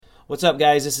What's up,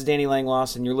 guys? This is Danny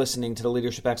Langloss, and you're listening to the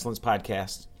Leadership Excellence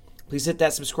Podcast. Please hit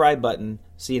that subscribe button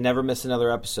so you never miss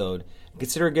another episode. And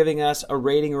consider giving us a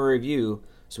rating or review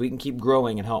so we can keep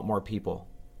growing and help more people.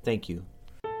 Thank you.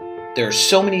 There are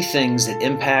so many things that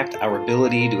impact our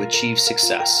ability to achieve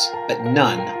success, but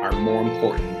none are more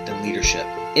important than leadership.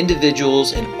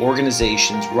 Individuals and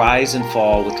organizations rise and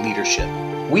fall with leadership.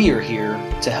 We are here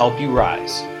to help you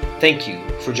rise. Thank you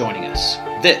for joining us.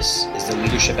 This is the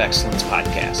Leadership Excellence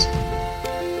Podcast.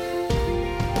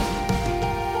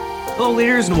 Hello,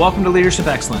 leaders, and welcome to Leadership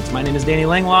Excellence. My name is Danny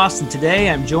Langloss, and today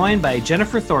I'm joined by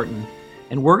Jennifer Thornton,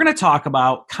 and we're going to talk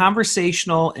about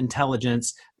conversational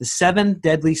intelligence, the 7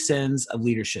 deadly sins of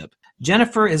leadership.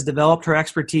 Jennifer has developed her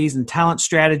expertise in talent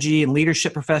strategy and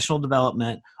leadership professional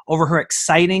development over her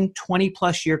exciting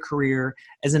 20-plus year career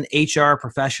as an HR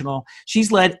professional.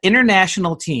 She's led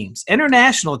international teams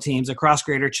across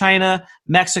Greater China,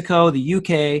 Mexico, the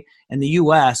UK, and the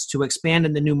US to expand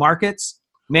into new markets,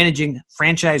 managing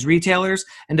franchise retailers,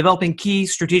 and developing key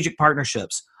strategic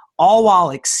partnerships, all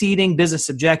while exceeding business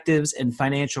objectives and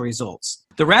financial results.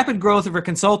 The rapid growth of her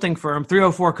consulting firm,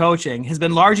 304 Coaching, has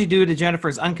been largely due to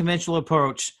Jennifer's unconventional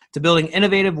approach to building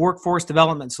innovative workforce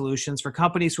development solutions for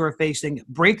companies who are facing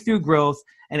breakthrough growth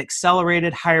and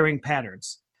accelerated hiring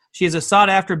patterns. She is a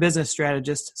sought-after business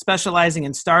strategist specializing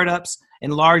in startups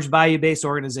and large value-based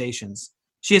organizations.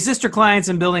 She assists her clients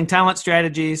in building talent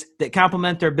strategies that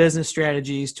complement their business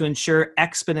strategies to ensure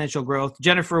exponential growth.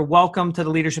 Jennifer, welcome to the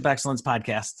Leadership Excellence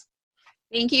Podcast.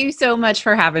 Thank you so much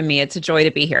for having me. It's a joy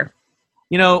to be here.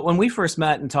 You know, when we first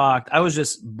met and talked, I was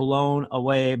just blown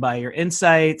away by your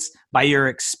insights, by your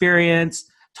experience.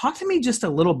 Talk to me just a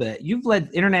little bit. You've led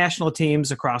international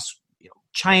teams across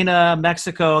China,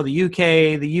 Mexico, the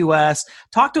UK, the US.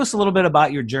 Talk to us a little bit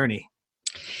about your journey.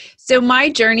 So my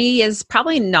journey is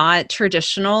probably not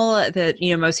traditional that,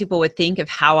 most people would think of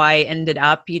how I ended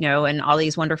up, in all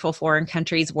these wonderful foreign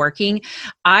countries working.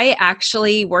 I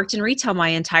actually worked in retail my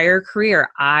entire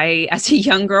career. I, as a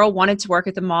young girl, wanted to work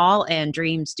at the mall, and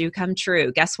dreams do come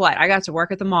true. Guess what? I got to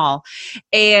work at the mall,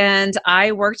 and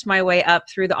I worked my way up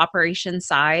through the operations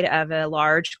side of a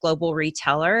large global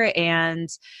retailer. And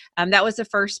that was the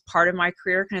first part of my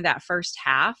career, kind of that first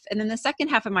half. And then the second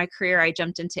half of my career, I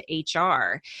jumped into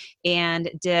HR and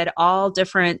did all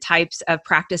different types of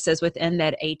practices within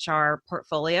that HR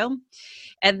portfolio.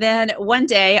 And then one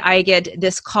day I get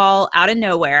this call out of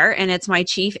nowhere, and it's my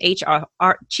chief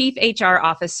HR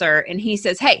officer. And he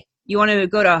says, "Hey, you want to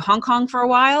go to Hong Kong for a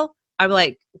while?" I'm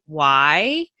like,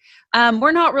 "Why?"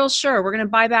 "We're not real sure. We're going to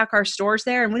buy back our stores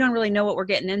there, and we don't really know what we're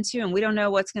getting into, and we don't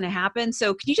know what's going to happen.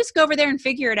 So can you just go over there and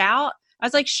figure it out?" I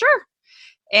was like, "Sure."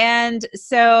 And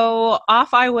so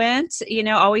off I went.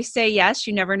 Always say yes.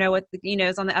 You never know what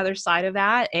is on the other side of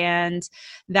that. And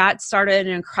that started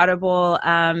an incredible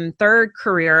third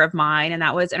career of mine, and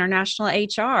that was international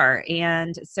HR.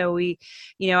 And so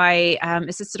I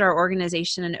assisted our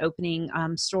organization in opening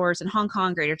stores in Hong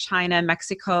Kong, Greater China,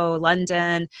 Mexico,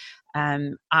 London.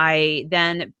 I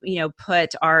then,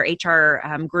 put our HR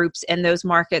groups in those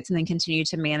markets and then continued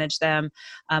to manage them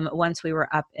once we were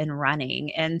up and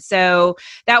running. And so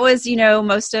that was,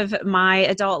 most of my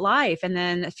adult life. And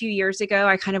then a few years ago,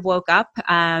 I kind of woke up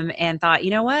and thought, you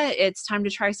know what, it's time to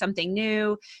try something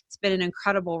new. It's been an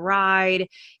incredible ride.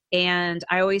 And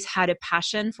I always had a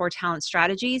passion for talent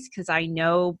strategies because I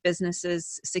know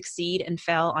businesses succeed and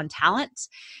fail on talent.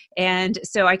 And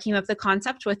so I came up with the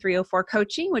concept with 304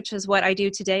 Coaching, which is what I do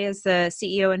today as the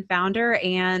CEO and founder.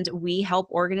 And we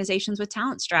help organizations with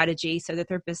talent strategy so that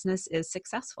their business is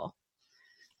successful.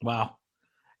 Wow.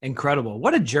 Incredible.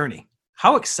 What a journey.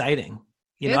 How exciting.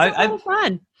 It's a lot of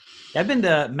fun. I've been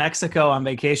to Mexico on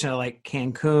vacation at like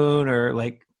Cancun or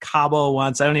like Cabo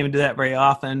once. I don't even do that very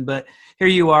often, but here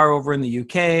you are over in the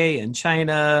UK and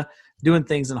China doing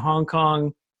things in Hong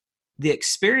Kong. The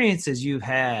experiences you've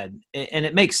had, and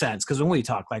it makes sense because when we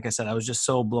talk, like I said, I was just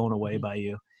so blown away by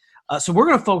you. So we're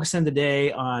going to focus in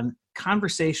today on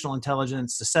conversational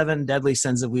intelligence, the 7 deadly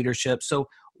sins of leadership. So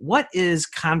what is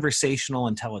conversational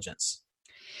intelligence?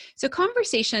 So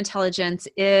conversation intelligence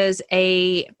is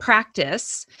a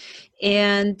practice,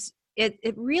 and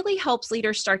it really helps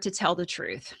leaders start to tell the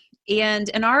truth. And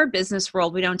in our business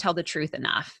world, we don't tell the truth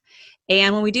enough.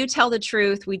 And when we do tell the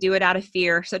truth, we do it out of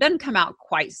fear. So it doesn't come out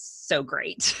quite so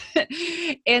great.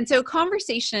 And so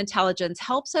conversation intelligence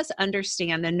helps us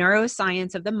understand the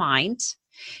neuroscience of the mind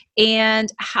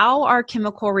and how our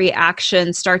chemical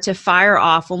reactions start to fire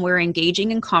off when we're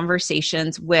engaging in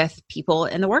conversations with people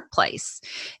in the workplace.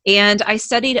 And I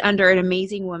studied under an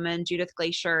amazing woman, Judith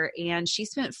Glacier, and she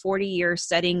spent 40 years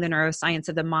studying the neuroscience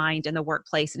of the mind in the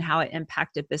workplace and how it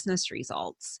impacted business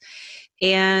results.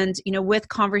 And, with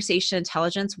conversation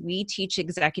intelligence, we teach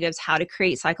executives how to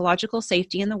create psychological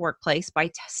safety in the workplace by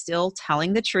still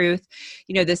telling the truth.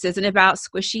 This isn't about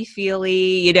squishy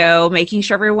feely, making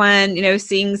sure everyone,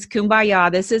 sings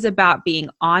kumbaya. This is about being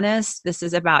honest. This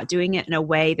is about doing it in a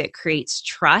way that creates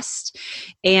trust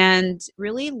and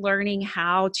really learning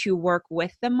how to work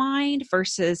with the mind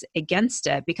versus against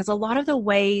it. Because a lot of the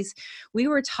ways we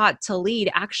were taught to lead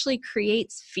actually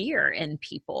creates fear in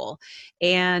people.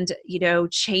 And,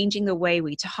 changing the way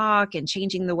we talk and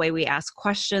changing the way we ask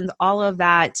questions, all of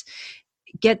that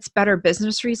gets better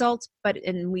business results, but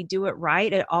when we do it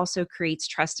right, it also creates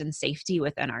trust and safety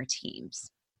within our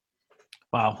teams.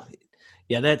 Wow.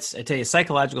 Yeah, I tell you,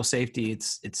 psychological safety,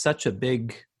 it's such a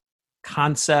big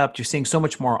concept. You're seeing so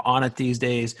much more on it these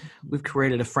days. We've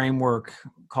created a framework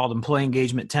called Employee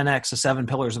Engagement 10X, the 7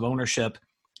 pillars of ownership.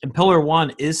 And pillar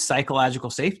 1 is psychological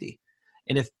safety.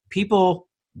 And if people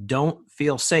don't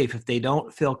feel safe, if they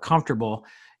don't feel comfortable,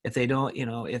 if they don't,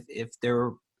 if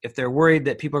they're worried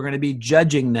that people are going to be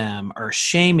judging them or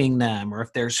shaming them, or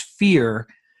if there's fear,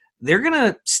 they're going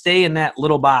to stay in that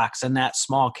little box, in that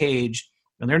small cage,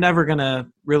 and they're never going to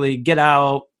really get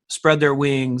out, spread their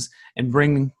wings, and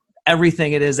bring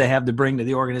everything it is they have to bring to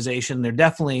the organization. They're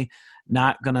definitely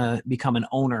not going to become an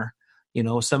owner,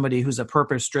 somebody who's a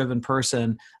purpose-driven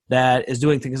person that is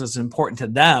doing things that's important to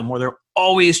them, where they're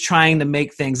always trying to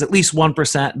make things at least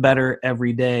 1% better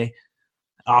every day.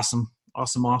 Awesome.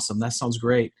 That sounds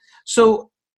great. So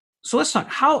let's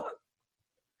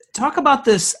talk about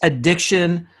this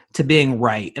addiction to being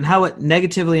right and how it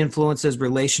negatively influences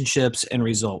relationships and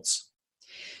results.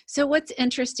 So what's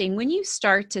interesting, when you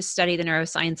start to study the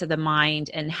neuroscience of the mind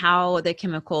and how the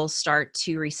chemicals start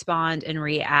to respond and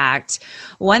react,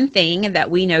 one thing that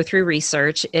we know through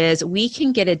research is we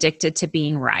can get addicted to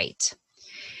being right.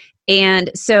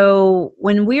 And so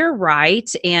when we're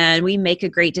right and we make a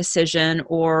great decision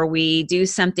or we do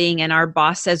something and our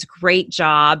boss says, great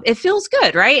job, it feels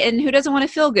good, right? And who doesn't want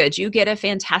to feel good? You get a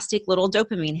fantastic little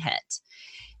dopamine hit.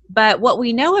 But what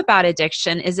we know about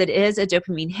addiction is it is a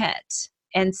dopamine hit.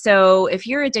 And so if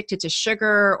you're addicted to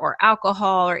sugar or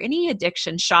alcohol or any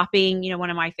addiction, shopping, one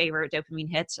of my favorite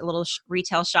dopamine hits, a little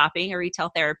retail shopping or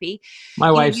retail therapy. My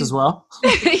wife's as well.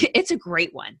 It's a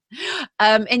great one.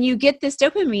 And you get this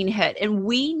dopamine hit. And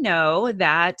we know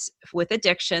that with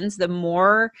addictions, the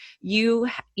more you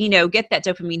get that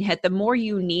dopamine hit, the more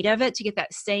you need of it to get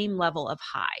that same level of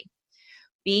high.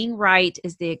 Being right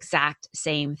is the exact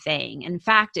same thing. In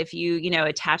fact, if you,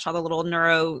 attach all the little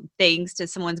neuro things to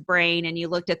someone's brain and you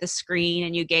looked at the screen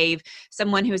and you gave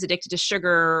someone who is addicted to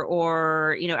sugar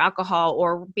or, alcohol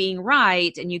or being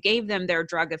right, and you gave them their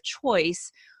drug of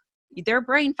choice, their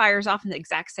brain fires off in the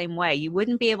exact same way. You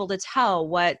wouldn't be able to tell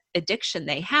what addiction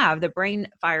they have. The brain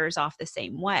fires off the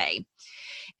same way.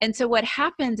 And so what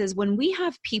happens is when we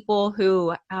have people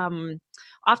who,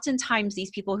 oftentimes these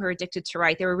people who are addicted to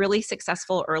right, they were really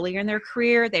successful earlier in their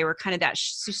career. They were kind of that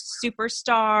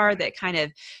superstar that kind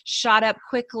of shot up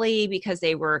quickly because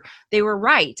they were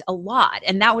right a lot.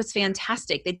 And that was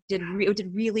fantastic. They did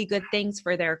really good things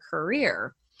for their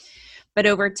career. But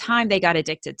over time, they got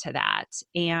addicted to that.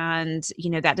 And,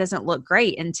 that doesn't look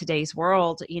great in today's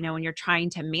world, when you're trying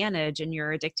to manage and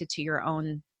you're addicted to your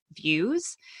own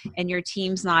views and your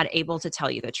team's not able to tell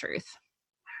you the truth.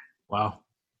 Wow.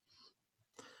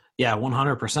 Yeah,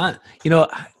 100%.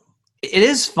 It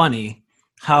is funny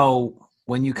how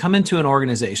when you come into an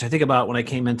organization, I think about when I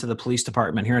came into the police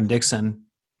department here in Dixon,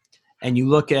 and you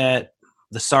look at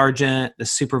the sergeant, the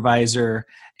supervisor,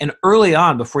 and early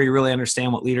on, before you really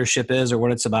understand what leadership is or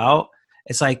what it's about,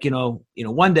 it's like,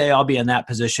 one day I'll be in that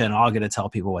position and I'll get to tell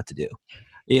people what to do.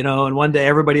 And one day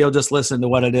everybody will just listen to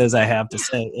what it is I have to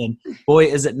say. And boy,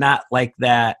 is it not like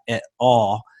that at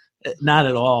all. Not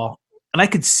at all. And I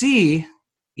could see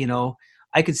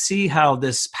how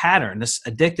this pattern, this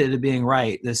addicted to being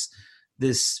right, this,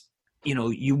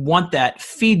 you want that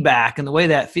feedback and the way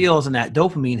that feels and that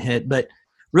dopamine hit. But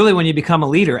really when you become a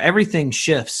leader, everything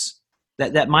shifts,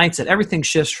 that mindset, everything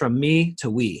shifts from me to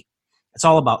we. It's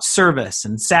all about service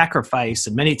and sacrifice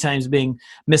and many times being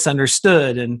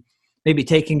misunderstood and maybe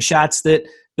taking shots that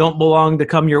don't belong to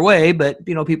come your way, but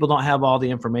people don't have all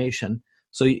the information.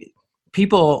 So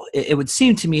people, it would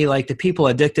seem to me like the people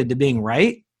addicted to being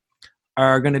right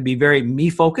are going to be very me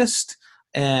focused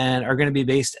and are going to be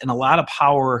based in a lot of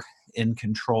power in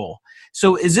control.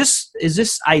 So is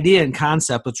this idea and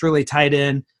concept what's really tied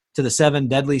in to the 7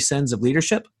 deadly sins of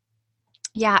leadership?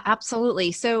 Yeah,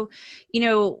 absolutely. So,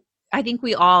 I think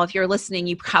we all, if you're listening,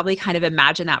 you probably kind of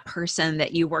imagine that person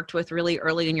that you worked with really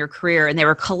early in your career, and they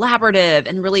were collaborative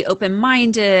and really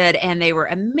open-minded, and they were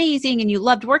amazing, and you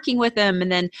loved working with them.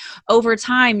 And then over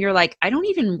time, you're like, I don't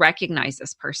even recognize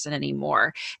this person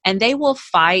anymore. And they will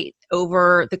fight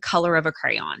over the color of a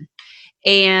crayon.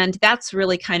 And that's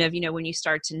really kind of, when you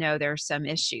start to know there's some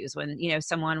issues when,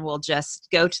 someone will just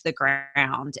go to the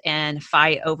ground and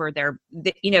fight over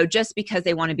just because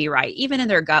they want to be right, even in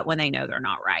their gut when they know they're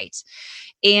not right.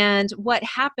 And what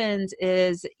happens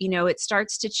is, it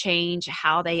starts to change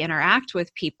how they interact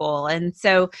with people. And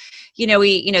so,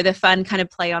 the fun kind of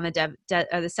play on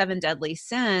the 7 deadly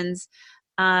sins,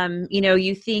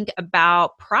 you think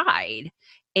about pride.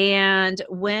 And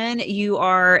when you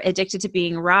are addicted to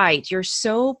being right, you're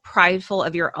so prideful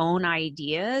of your own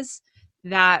ideas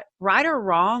that, right or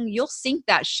wrong, you'll sink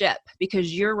that ship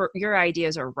because your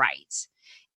ideas are right.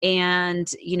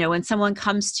 And, when someone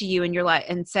comes to you and you're like,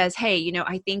 and says, hey,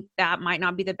 I think that might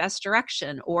not be the best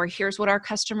direction, or here's what our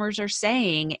customers are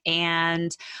saying,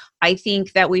 and I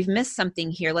think that we've missed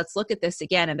something here. Let's look at this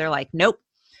again. And they're like, nope.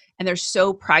 And they're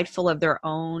so prideful of their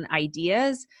own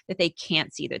ideas that they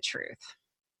can't see the truth.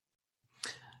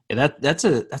 Yeah, that's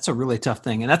a really tough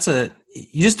thing. And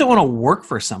you just don't want to work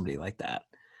for somebody like that.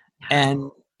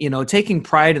 And, taking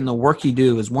pride in the work you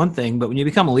do is one thing, but when you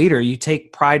become a leader, you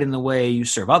take pride in the way you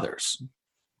serve others,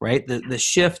 right? The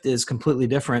shift is completely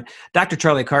different. Dr.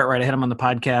 Charlie Cartwright, I had him on the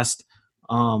podcast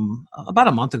about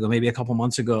a month ago, maybe a couple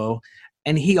months ago.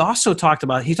 And he also talked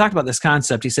about this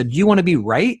concept. He said, do you want to be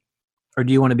right or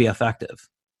do you want to be effective?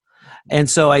 And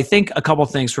so I think a couple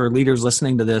things for leaders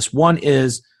listening to this. One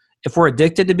is, if we're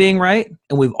addicted to being right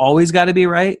and we've always got to be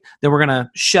right, then we're going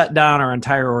to shut down our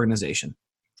entire organization.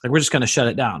 Like, we're just going to shut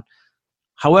it down.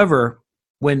 However,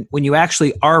 when you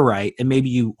actually are right and maybe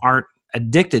you aren't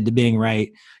addicted to being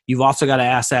right, you've also got to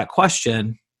ask that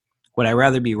question, would I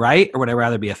rather be right or would I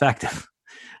rather be effective?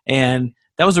 And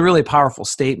that was a really powerful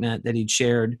statement that he'd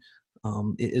shared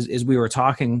as we were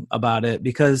talking about it,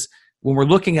 because when we're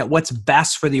looking at what's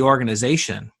best for the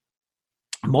organization,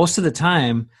 most of the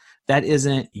time, that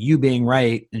isn't you being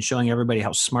right and showing everybody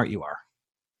how smart you are.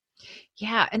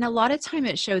 Yeah. And a lot of time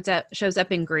it shows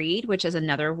up in greed, which is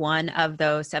another one of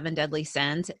those 7 deadly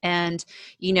sins. And,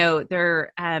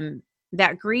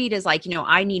 that greed is like,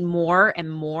 I need more and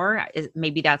more.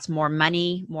 Maybe that's more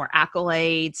money, more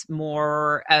accolades,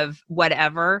 more of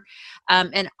whatever.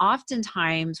 And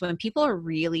oftentimes when people are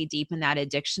really deep in that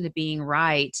addiction to being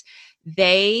right,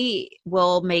 they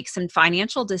will make some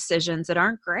financial decisions that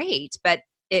aren't great, but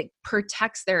it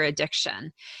protects their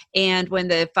addiction. And when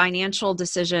the financial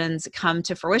decisions come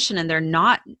to fruition and they're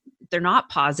not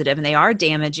positive and they are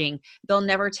damaging, they'll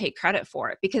never take credit for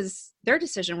it because their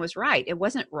decision was right. It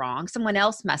wasn't wrong. Someone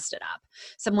else messed it up.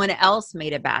 Someone else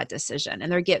made a bad decision.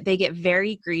 And they get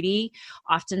very greedy,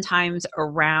 oftentimes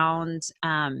around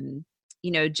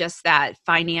just that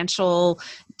financial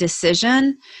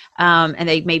decision. And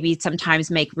they maybe sometimes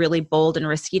make really bold and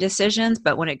risky decisions,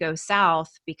 but when it goes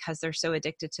south, because they're so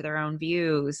addicted to their own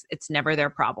views, it's never their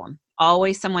problem.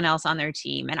 Always someone else on their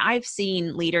team. And I've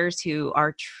seen leaders who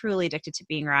are truly addicted to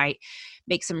being right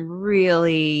make some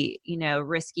really,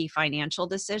 risky financial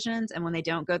decisions. And when they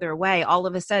don't go their way, all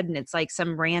of a sudden it's like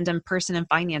some random person in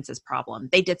finance's problem.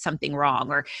 They did something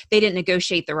wrong, or they didn't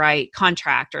negotiate the right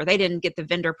contract, or they didn't get the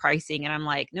vendor pricing. And I'm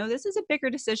like, no, this is a bigger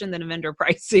decision than a vendor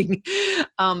pricing.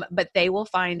 But they will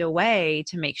find a way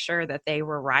to make sure that they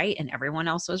were right and everyone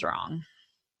else was wrong.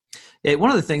 Yeah, one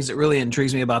of the things that really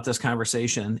intrigues me about this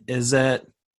conversation is that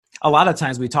a lot of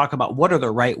times we talk about what are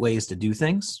the right ways to do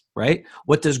things, right?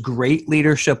 What does great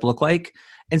leadership look like?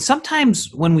 And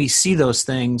sometimes when we see those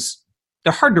things,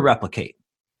 they're hard to replicate.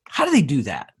 How do they do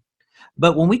that?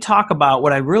 But when we talk about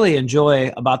what I really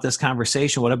enjoy about this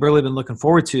conversation, what I've really been looking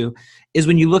forward to, is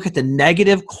when you look at the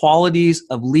negative qualities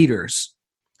of leaders,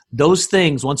 those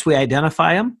things, once we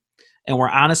identify them, and we're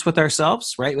honest with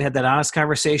ourselves, right? We had that honest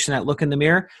conversation, that look in the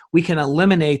mirror. We can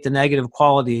eliminate the negative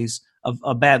qualities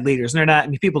of bad leaders. And they're not,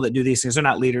 people that do these things, they're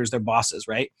not leaders, they're bosses,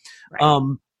 right?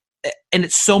 And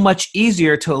it's so much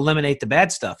easier to eliminate the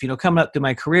bad stuff. Coming up through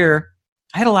my career,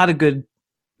 I had a lot of good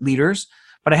leaders,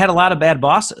 but I had a lot of bad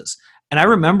bosses. And I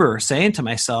remember saying to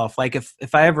myself, like,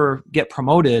 if I ever get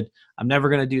promoted, I'm never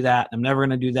going to do that. I'm never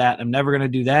going to do that. I'm never going to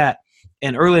do that.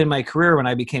 And early in my career, when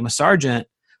I became a sergeant,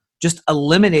 just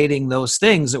eliminating those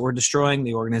things that were destroying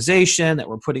the organization, that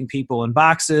were putting people in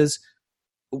boxes,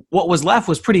 what was left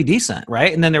was pretty decent,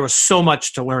 right? And then there was so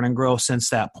much to learn and grow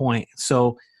since that point.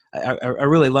 So I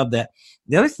really love that.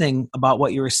 The other thing about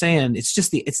what you were saying,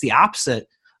 it's the opposite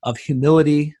of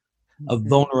humility, of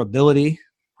vulnerability,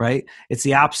 right? It's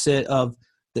the opposite of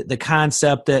the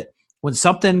concept that when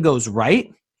something goes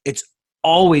right, it's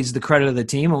always the credit of the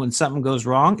team. And when something goes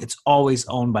wrong, it's always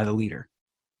owned by the leader.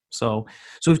 So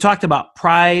we've talked about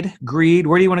pride, greed.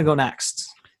 Where do you want to go next?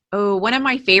 Oh, one of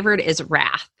my favorite is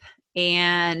wrath.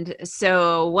 And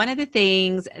so one of the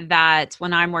things that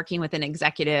when I'm working with an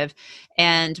executive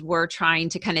and we're trying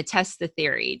to kind of test the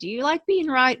theory, do you like being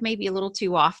right? Maybe a little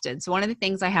too often. So one of the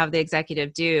things I have the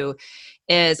executive do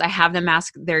is I have them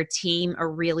ask their team a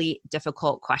really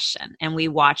difficult question and we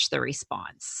watch the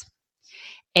response.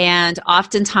 And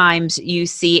oftentimes you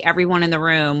see everyone in the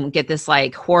room get this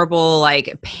like horrible,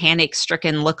 like panic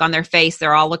stricken look on their face.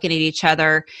 They're all looking at each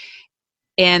other.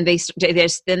 And they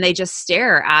just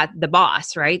stare at the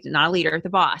boss, right? Not a leader, the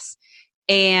boss.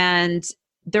 And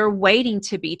they're waiting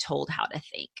to be told how to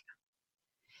think.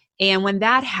 And when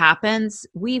that happens,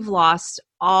 we've lost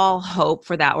all hope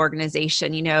for that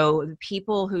organization. You know,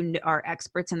 people who are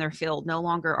experts in their field no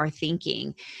longer are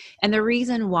thinking. And the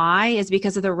reason why is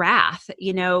because of the wrath.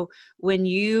 You know, when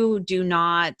you do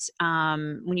not,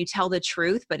 when you tell the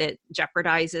truth, but it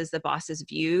jeopardizes the boss's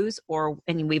views,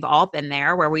 and we've all been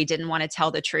there where we didn't want to tell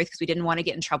the truth because we didn't want to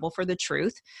get in trouble for the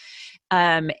truth.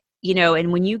 You know,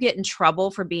 and when you get in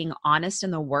trouble for being honest in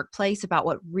the workplace about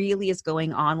what really is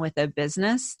going on with a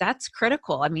business, that's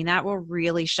critical. I mean, that will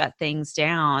really shut things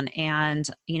down. And,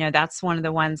 you know, that's one of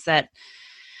the ones that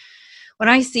when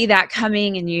I see that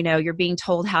coming and, you know, you're being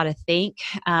told how to think,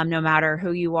 no matter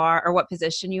who you are or what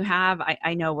position you have,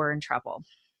 I know we're in trouble.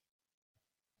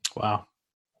 Wow.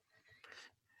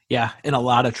 Yeah, in a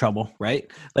lot of trouble, right?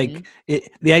 Like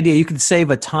the idea you can save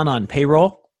a ton on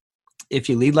payroll if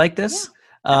you lead like this. Yeah.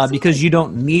 Because you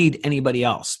don't need anybody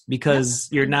else because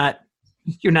you're not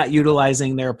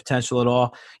utilizing their potential at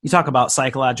all. You talk about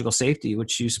psychological safety,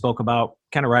 which you spoke about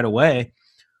kind of right away.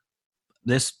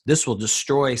 This will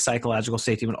destroy psychological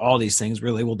safety. When all these things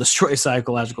really will destroy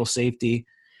psychological safety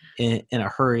in a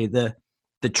hurry. The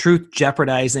truth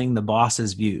jeopardizing the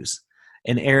boss's views,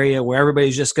 an area where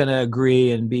everybody's just going to agree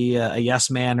and be a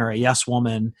yes man or a yes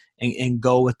woman and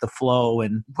go with the flow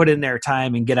and put in their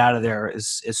time and get out of there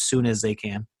as soon as they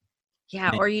can.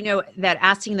 Yeah. Or, you know, that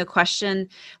asking the question,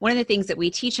 one of the things that we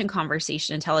teach in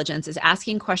conversation intelligence is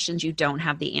asking questions you don't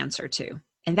have the answer to.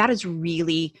 And that is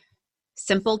really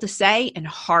simple to say and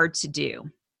hard to do.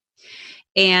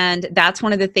 And that's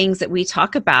one of the things that we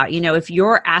talk about. You know, if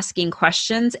you're asking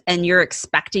questions and you're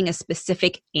expecting a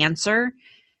specific answer,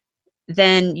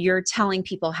 then you're telling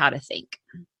people how to think.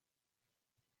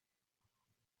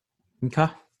 Okay.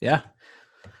 Yeah.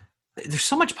 There's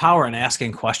so much power in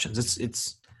asking questions.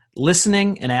 It's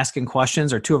listening and asking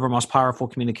questions are two of our most powerful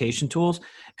communication tools.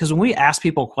 Because when we ask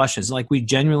people questions, like we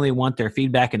genuinely want their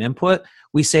feedback and input,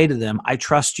 we say to them, I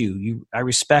trust you. I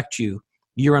respect you.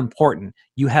 You're important.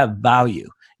 You have value.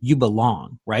 You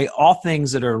belong, right? All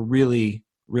things that are really,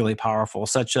 really powerful.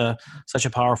 Such a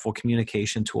powerful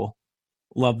communication tool.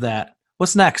 Love that.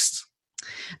 What's next?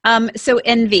 So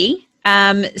envy.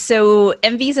 So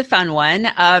envy is a fun one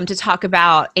to talk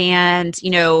about. And,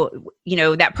 you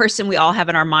know, that person we all have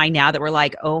in our mind now that we're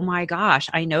like, oh my gosh,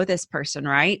 I know this person,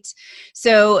 right?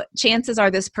 So chances are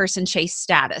this person chased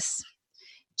status.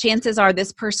 Chances are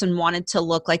this person wanted to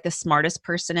look like the smartest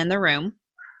person in the room.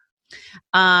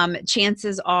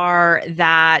 Chances are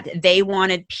that they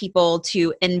wanted people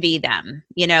to envy them.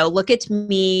 You know, look at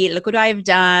me, look what I've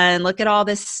done, look at all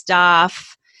this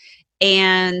stuff.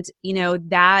 And, you know,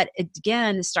 that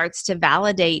again starts to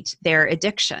validate their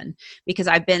addiction because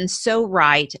I've been so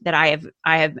right that I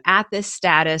have at this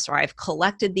status, or I've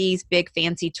collected these big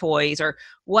fancy toys, or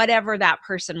whatever that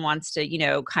person wants to, you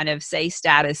know, kind of say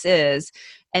status is.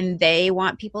 And they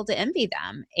want people to envy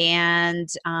them and,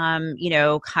 you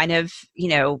know, kind of, you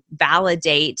know,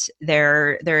 validate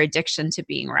their addiction to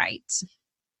being right.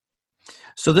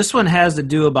 So this one has to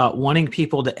do about wanting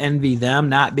people to envy them,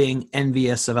 not being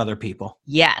envious of other people.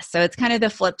 Yes. So it's kind of the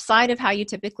flip side of how you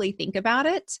typically think about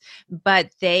it, but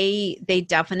they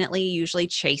definitely usually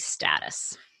chase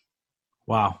status.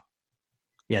 Wow.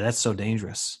 Yeah, that's so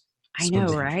dangerous. I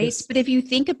know, right? But if you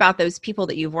think about those people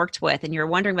that you've worked with and you're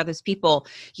wondering about those people,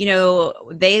 you know,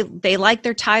 they like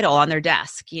their title on their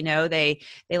desk, you know, they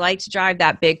like to drive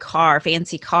that big car,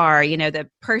 fancy car, you know, the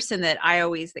person that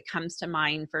comes to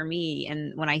mind for me.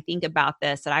 And when I think about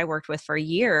this, that I worked with for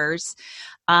years,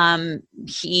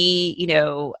 he, you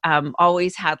know,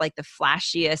 always had like the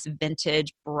flashiest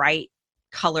vintage, bright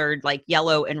colored, like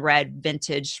yellow and red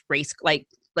vintage race, like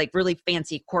like really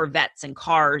fancy Corvettes and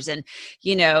cars. And,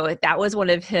 you know, that was one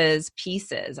of his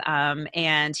pieces.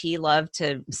 And he loved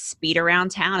to speed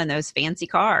around town in those fancy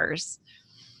cars.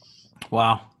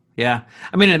 Wow. Yeah.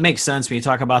 I mean, it makes sense when you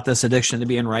talk about this addiction to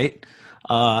being right,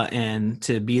 and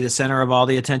to be the center of all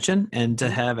the attention, and to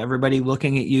have everybody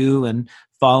looking at you and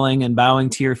falling and bowing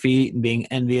to your feet and being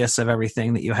envious of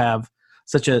everything that you have.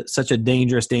 Such a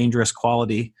dangerous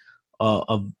quality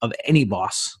of any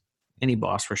boss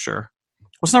for sure.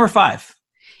 What's number 5?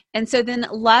 And so then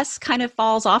lust kind of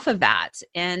falls off of that.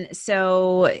 And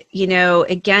so, you know,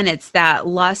 again, it's that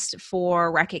lust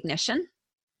for recognition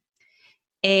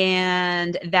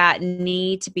and that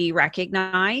need to be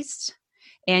recognized.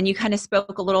 And you kind of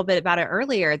spoke a little bit about it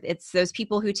earlier. It's those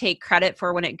people who take credit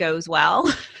for when it goes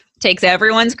well, takes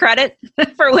everyone's credit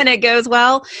for when it goes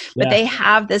well, but they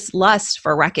have this lust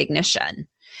for recognition.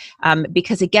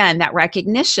 Because again, that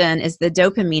recognition is the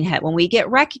dopamine hit. When we get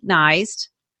recognized,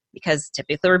 because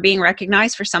typically we're being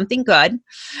recognized for something good,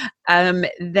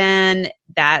 then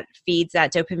that feeds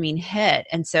that dopamine hit.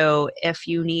 And so if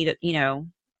you need, you know,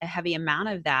 a heavy amount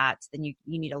of that, then you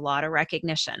need a lot of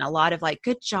recognition, a lot of like,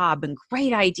 good job and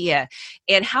great idea.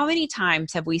 And how many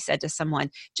times have we said to someone,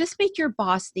 just make your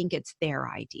boss think it's their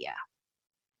idea?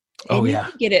 And you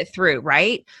can get it through,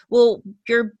 right? Well,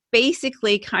 you're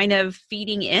basically kind of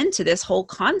feeding into this whole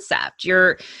concept.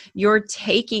 You're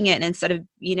taking it, and instead of,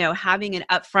 you know, having an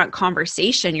upfront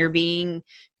conversation, you're being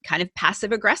kind of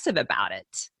passive aggressive about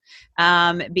it.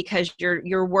 Because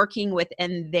you're working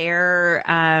within their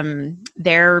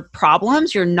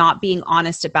problems. You're not being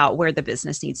honest about where the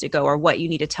business needs to go or what you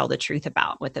need to tell the truth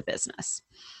about with the business.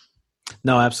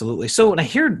 No, absolutely. So when I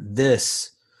hear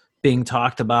this being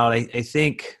talked about, I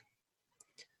think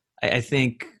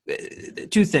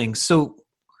two things. So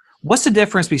what's the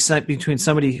difference between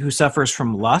somebody who suffers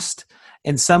from lust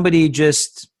and somebody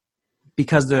just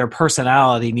because their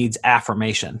personality needs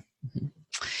affirmation? Mm-hmm.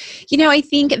 You know, I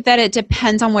think that it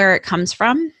depends on where it comes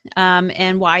from,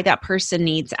 and why that person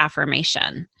needs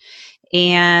affirmation.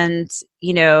 And,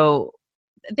 you know,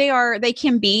 they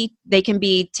can be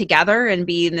together and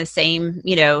be in the same,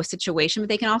 you know, situation, but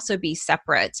they can also be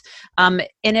separate. And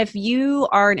if you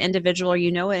are an individual or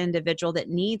you know an individual that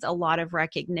needs a lot of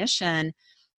recognition,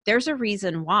 there's a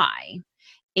reason why.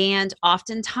 And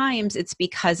oftentimes it's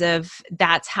because of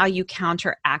that's how you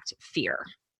counteract fear.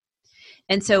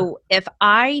 And so if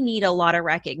I need a lot of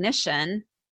recognition,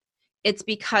 it's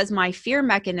because my fear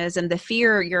mechanism,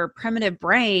 your primitive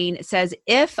brain says,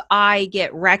 if I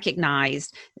get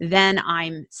recognized, then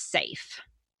I'm safe.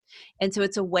 And so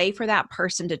it's a way for that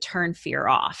person to turn fear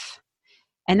off.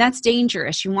 And that's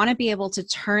dangerous. You want to be able to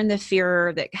turn the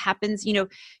fear that happens. You know,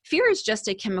 fear is just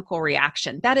a chemical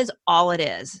reaction. That is all it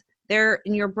is.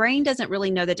 And your brain doesn't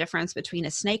really know the difference between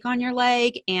a snake on your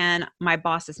leg and my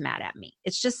boss is mad at me.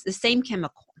 It's just the same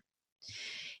chemical.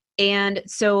 And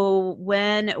so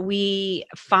when we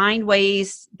find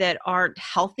ways that aren't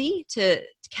healthy to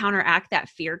counteract that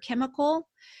fear chemical,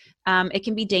 it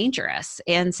can be dangerous.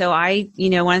 And so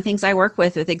one of the things I work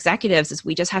with executives is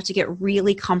we just have to get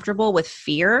really comfortable with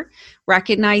fear,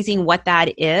 recognizing what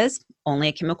that is, only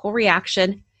a chemical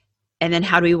reaction. And then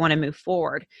how do we want to move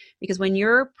forward? Because when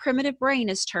your primitive brain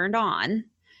is turned on,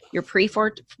 your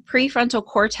prefrontal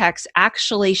cortex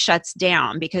actually shuts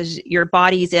down because your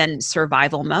body's in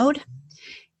survival mode.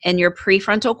 And your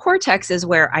prefrontal cortex is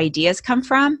where ideas come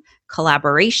from,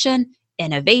 collaboration,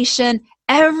 innovation,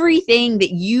 everything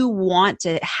that you want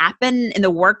to happen in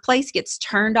the workplace gets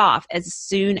turned off as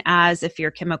soon as the fear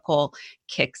chemical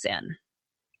kicks in.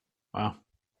 Wow.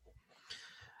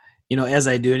 You know, as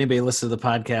I do, anybody who listens to the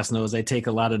podcast knows I take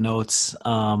a lot of notes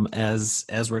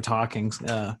as we're talking.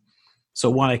 So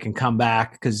one, I can come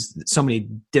back because so many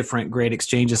different great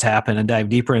exchanges happen and dive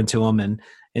deeper into them.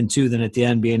 And two, then at the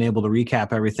end, being able to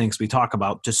recap everything because we talk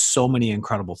about just so many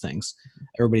incredible things.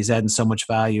 Everybody's adding so much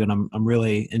value, and I'm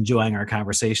really enjoying our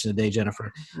conversation today,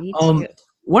 Jennifer. Me too.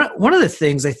 One of the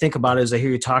things I think about is I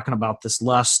hear you talking about this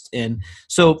lust. And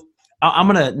so I'm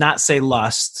going to not say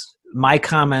lust. My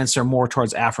comments are more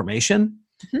towards affirmation.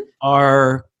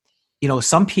 Are, you know,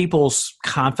 some people's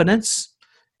confidence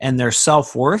and their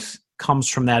self-worth comes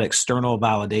from that external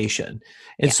validation.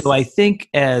 And so I think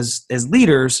as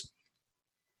leaders,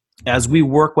 as we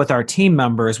work with our team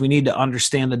members, we need to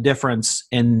understand the difference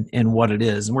in what it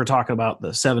is. And we're talking about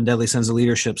the 7 deadly sins of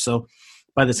leadership. So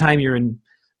by the time you're in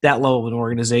that level of an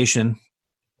organization,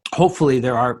 hopefully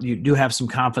you do have some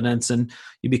confidence and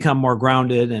you become more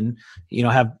grounded and, you know,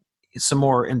 have some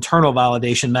more internal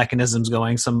validation mechanisms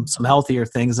going, some healthier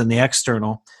things than the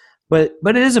external. But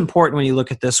it is important when you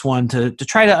look at this one to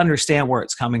try to understand where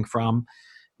it's coming from.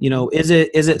 Is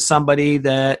it somebody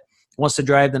that wants to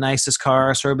drive the nicest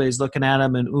car, so everybody's looking at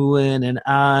them and oohing and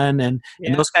on and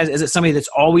those guys? Is it somebody that's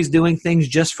always doing things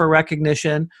just for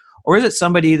recognition? Or is it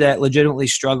somebody that legitimately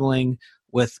struggling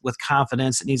with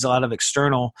confidence that needs a lot of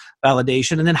external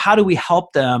validation? And then how do we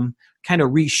help them kind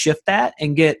of reshift that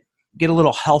and get a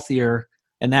little healthier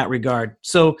in that regard?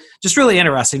 So just really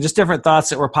interesting, just different thoughts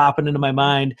that were popping into my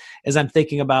mind as I'm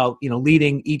thinking about,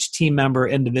 leading each team member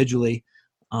individually.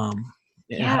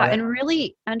 And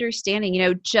really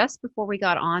understanding, just before we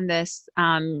got on this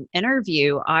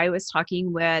interview, I was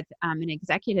talking with an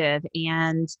executive,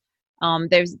 and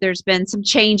there's been some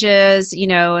changes,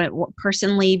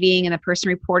 person leaving and the person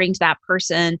reporting to that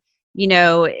person,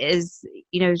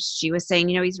 she was saying,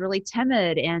 he's really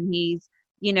timid and he's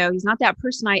not that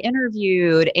person I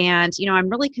interviewed. And, I'm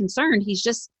really concerned. He's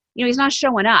just, he's not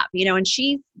showing up, and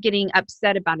she's getting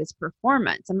upset about his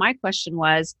performance. And my question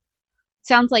was,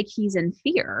 sounds like he's in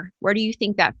fear. Where do you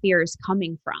think that fear is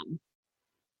coming from?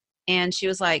 And she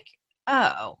was like,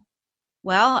 oh,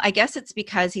 well, I guess it's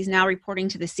because he's now reporting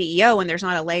to the CEO and there's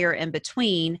not a layer in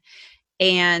between.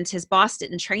 And his boss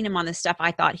didn't train him on the stuff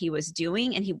I thought he was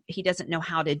doing. And he doesn't know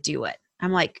how to do it.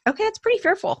 I'm like, okay, that's pretty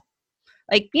fearful.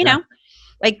 Like,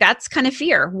 like that's kind of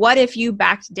fear. What if you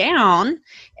backed down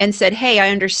and said, hey,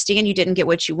 I understand you didn't get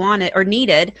what you wanted or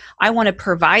needed. I want to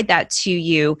provide that to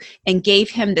you, and gave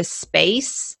him the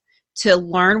space to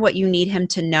learn what you need him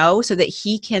to know so that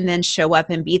he can then show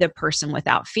up and be the person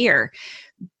without fear.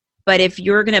 But if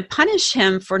you're going to punish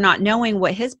him for not knowing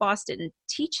what his boss didn't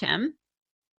teach him,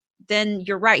 then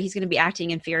you're right. He's going to be acting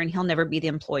in fear and he'll never be the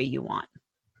employee you want.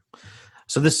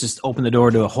 So this just opened the door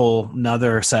to a whole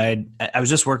nother side. I was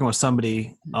just working with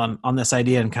somebody on this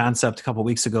idea and concept a couple of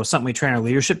weeks ago, something we train our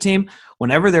leadership team.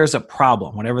 Whenever there's a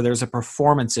problem, whenever there's a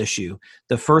performance issue,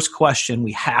 the first question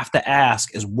we have to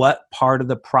ask is, what part of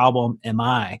the problem am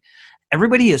I?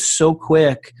 Everybody is so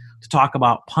quick to talk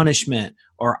about punishment,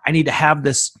 or I need to have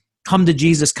this come to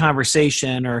Jesus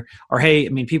conversation, or hey,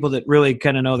 people that really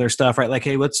kind of know their stuff, right? Like,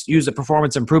 hey, let's use a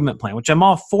performance improvement plan, which I'm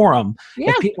all for them. Yeah.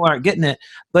 If people aren't getting it,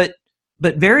 but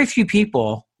very few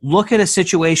people look at a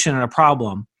situation and a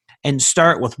problem and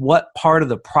start with, what part of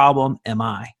the problem am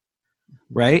I,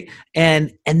 right?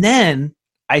 And then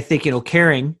I think,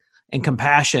 caring and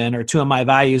compassion are two of my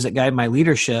values that guide my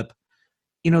leadership,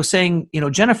 saying,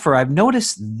 Jennifer, I've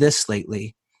noticed this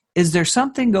lately. Is there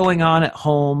something going on at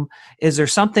home? Is there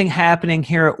something happening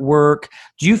here at work?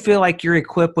 Do you feel like you're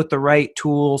equipped with the right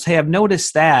tools? Hey, I've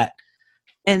noticed that.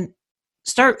 And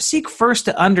seek first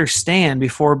to understand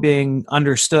before being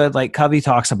understood, like Covey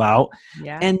talks about,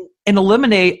 and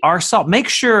eliminate ourselves. Make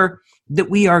sure that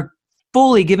we are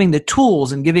fully giving the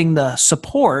tools and giving the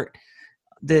support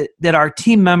that our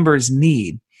team members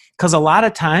need. Because a lot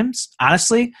of times,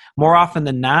 honestly, more often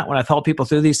than not, when I've helped people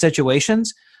through these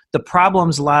situations, the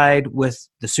problems lied with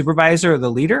the supervisor or the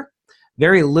leader.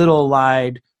 Very little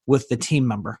lied with the team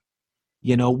member.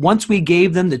 Once we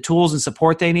gave them the tools and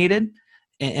support they needed,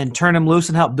 and turn them loose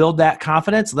and help build that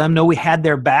confidence, let them know we had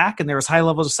their back and there was high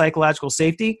levels of psychological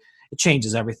safety, it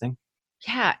changes everything.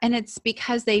 Yeah. And it's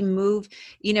because they move,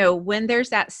 when there's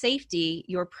that safety,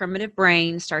 your primitive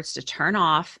brain starts to turn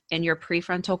off and your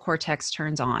prefrontal cortex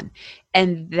turns on.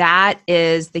 And that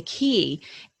is the key.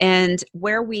 And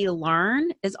where we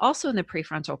learn is also in the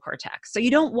prefrontal cortex. So you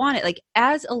don't want it, like,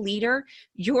 as a leader,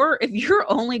 if your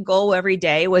only goal every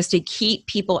day was to keep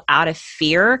people out of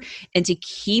fear and to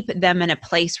keep them in a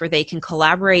place where they can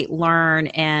collaborate, learn,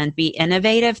 and be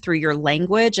innovative through your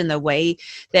language and the way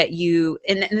that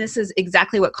and this is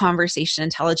exactly what conversation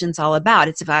intelligence is all about.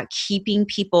 It's about keeping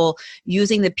people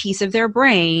using the piece of their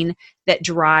brain that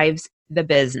drives the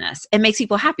business. It makes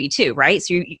people happy too, right?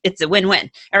 So it's a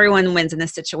win-win. Everyone wins in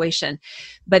this situation.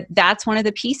 But that's one of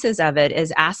the pieces of it,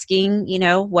 is asking,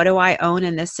 what do I own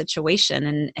in this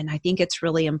situation? And I think it's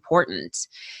really important.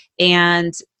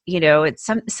 And it's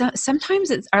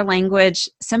sometimes it's our language.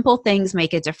 Simple things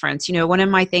make a difference. One of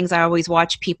my things, I always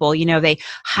watch people, they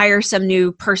hire some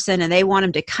new person and they want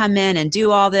them to come in and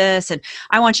do all this. And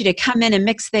I want you to come in and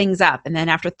mix things up. And then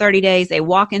after 30 days, they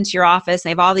walk into your office and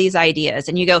they have all these ideas.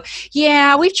 And you go,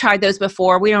 yeah, we've tried those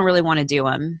before. We don't really want to do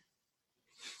them.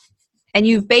 And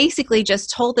you've basically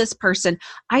just told this person,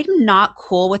 I'm not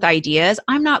cool with ideas.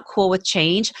 I'm not cool with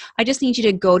change. I just need you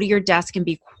to go to your desk and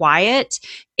be quiet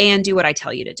and do what I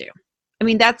tell you to do.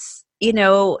 That's,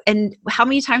 and how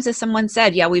many times has someone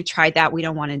said, yeah, we've tried that. We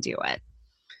don't want to do it.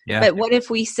 Yeah. But what if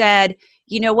we said,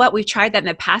 you know what, we've tried that in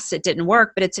the past. It didn't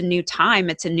work, but it's a new time.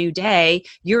 It's a new day.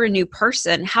 You're a new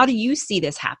person. How do you see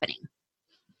this happening?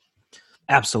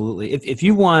 Absolutely. If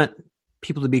you want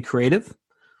people to be creative,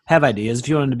 have ideas, if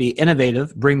you want them to be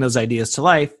innovative, bring those ideas to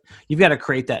life, you've got to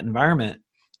create that environment.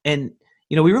 And,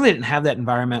 we really didn't have that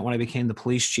environment when I became the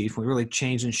police chief. We really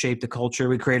changed and shaped the culture.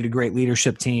 We created a great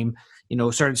leadership team,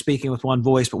 started speaking with one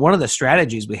voice. But one of the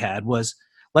strategies we had was,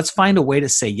 let's find a way to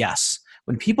say yes.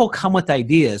 When people come with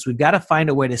ideas, we've got to find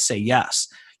a way to say yes.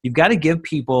 You've got to give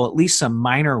people at least some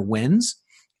minor wins.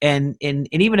 And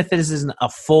even if it isn't a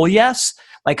full yes,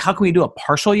 like how can we do a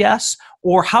partial yes?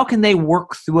 Or how can they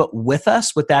work through it with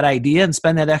us with that idea and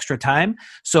spend that extra time?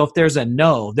 So if there's a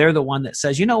no, they're the one that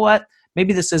says, you know what,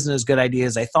 maybe this isn't as good idea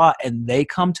as I thought, and they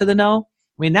come to the no.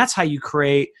 I mean, that's how you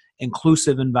create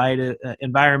inclusive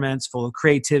environments full of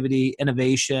creativity,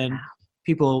 innovation,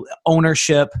 people,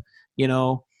 ownership,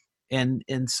 and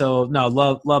so no,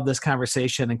 love this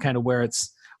conversation and kind of where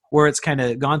it's kind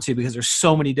of gone to, because there's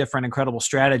so many different incredible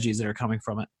strategies that are coming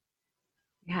from it.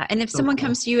 Yeah. And if someone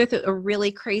comes to you with a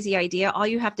really crazy idea, all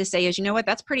you have to say is, you know what,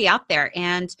 that's pretty out there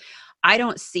and I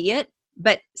don't see it,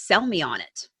 but sell me on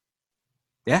it.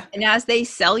 Yeah. And as they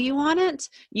sell you on it,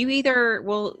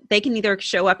 they can either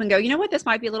show up and go, you know what, this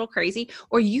might be a little crazy,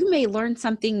 or you may learn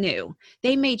something new.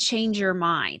 They may change your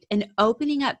mind. And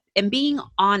opening up and being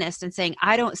honest and saying,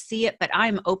 I don't see it, but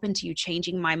I'm open to you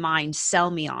changing my mind. Sell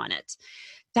me on it.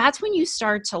 That's when you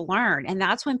start to learn. And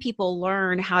that's when people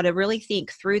learn how to really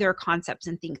think through their concepts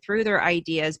and think through their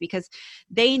ideas, because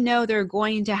they know they're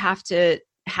going to have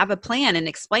a plan and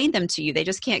explain them to you. They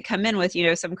just can't come in with,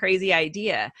 some crazy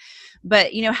idea.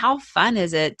 But, how fun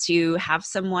is it to have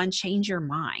someone change your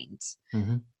mind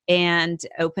and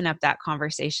open up that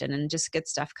conversation, and just good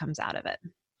stuff comes out of it.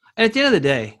 And at the end of the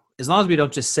day, as long as we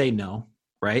don't just say no,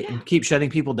 right, and keep shutting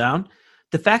people down,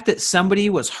 the fact that somebody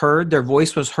was heard, their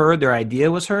voice was heard, their idea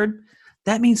was heard,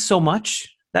 that means so much.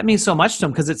 That means so much to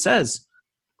them, because it says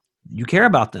you care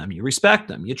about them, you respect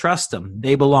them, you trust them,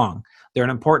 they belong. They're an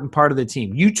important part of the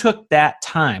team. You took that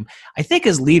time. I think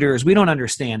as leaders, we don't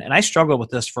understand, and I struggled with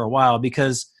this for a while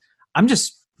because I'm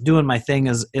just doing my thing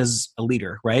as a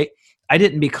leader, right? I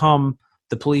didn't become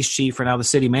the police chief or now the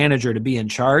city manager to be in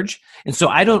charge. And so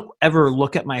I don't ever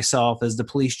look at myself as the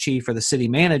police chief or the city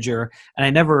manager, and I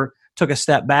never took a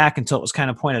step back until it was kind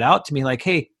of pointed out to me like,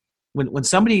 hey, when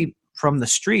somebody from the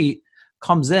street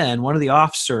comes in, one of the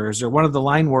officers or one of the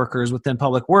line workers within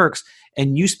Public Works,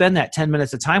 and you spend that 10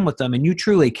 minutes of time with them and you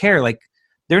truly care, like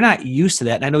they're not used to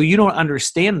that. And I know you don't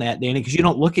understand that, Danny, because you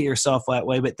don't look at yourself that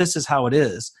way, but this is how it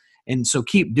is. And so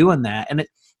keep doing that. And it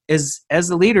is, as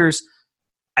the leaders,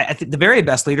 I think the very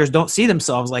best leaders don't see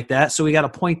themselves like that. So we got to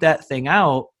point that thing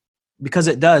out, because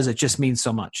it just means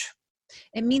so much.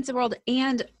 It means the world.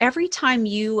 And every time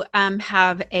you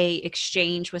have a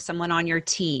exchange with someone on your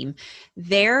team,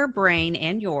 their brain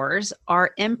and yours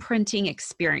are imprinting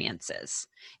experiences.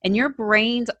 And your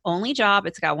brain's only job,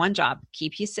 it's got one job: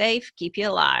 keep you safe, keep you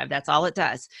alive. That's all it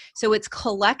does. So it's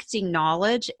collecting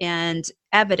knowledge and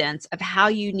evidence of how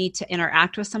you need to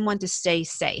interact with someone to stay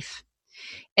safe.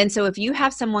 And so if you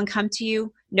have someone come to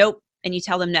you, nope, and you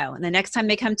tell them no, and the next time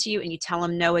they come to you and you tell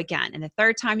them no again, and the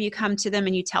third time you come to them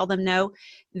and you tell them no,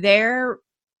 their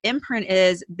imprint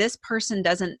is, this person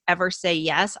doesn't ever say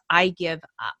yes, I give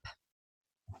up.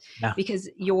 Yeah. Because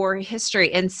your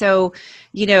history. And so,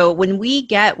 when we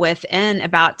get within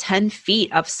about 10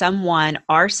 feet of someone,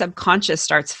 our subconscious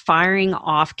starts firing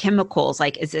off chemicals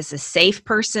like, is this a safe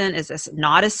person? Is this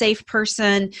not a safe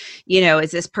person?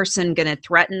 Is this person going to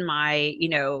threaten my,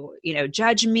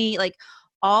 judge me? Like,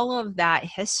 all of that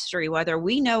history, whether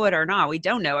we know it or not, we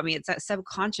don't know. I mean, it's that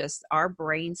subconscious, our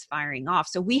brain's firing off.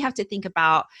 So we have to think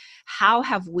about, how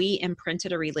have we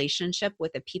imprinted a relationship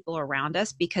with the people around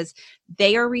us, because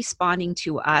they are responding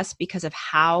to us because of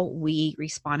how we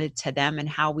responded to them and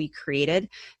how we created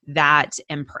that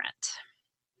imprint.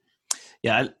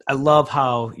 Yeah, I love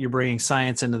how you're bringing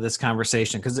science into this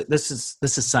conversation, because this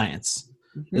is science.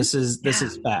 Mm-hmm. This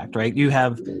is fact, right? You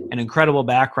have an incredible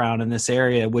background in this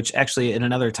area, which actually in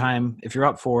another time, if you're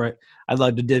up for it, I'd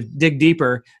love to dig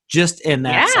deeper just in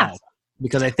that side,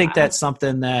 because I think that's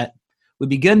something that we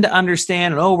begin to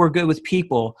understand, and we're good with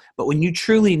people. But when you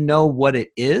truly know what it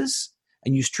is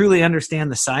and you truly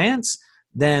understand the science,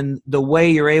 then the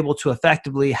way you're able to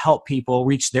effectively help people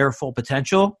reach their full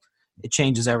potential, it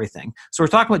changes everything. So we're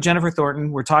talking with Jennifer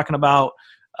Thornton. We're talking about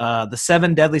the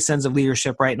 7 deadly sins of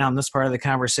leadership right now in this part of the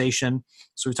conversation.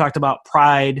 So we talked about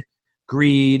pride,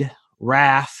 greed,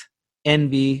 wrath,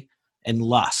 envy, and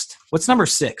lust. What's number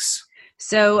 6?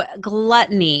 So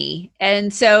gluttony.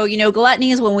 And so,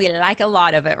 gluttony is when we like a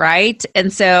lot of it, right?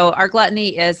 And so our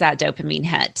gluttony is that dopamine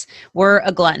hit. We're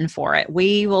a glutton for it.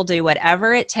 We will do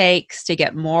whatever it takes to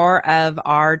get more of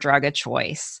our drug of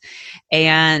choice.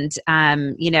 And,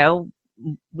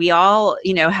 we all,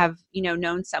 have,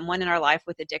 known someone in our life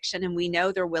with addiction, and we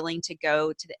know they're willing to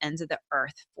go to the ends of the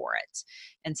earth for it.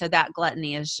 And so that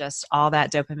gluttony is just all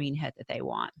that dopamine hit that they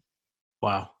want.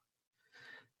 Wow.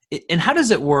 And how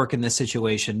does it work in this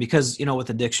situation? Because, with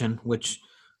addiction, which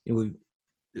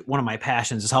one of my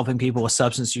passions is helping people with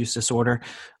substance use disorder.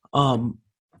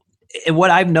 And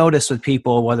what I've noticed with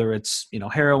people, whether it's,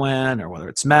 heroin or whether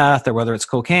it's meth or whether it's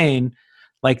cocaine,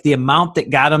 like the amount that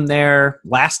got them there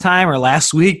last time or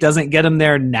last week doesn't get them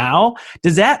there now.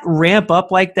 Does that ramp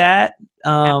up like that?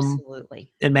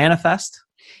 Absolutely. And manifest?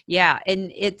 Yeah.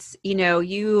 And it's,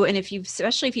 and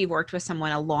especially if you've worked with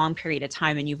someone a long period of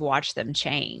time and you've watched them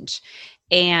change.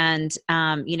 And,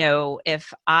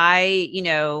 if I,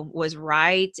 was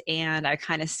right and I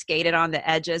kind of skated on the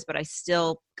edges, but I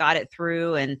still got it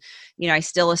through, and, I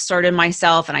still asserted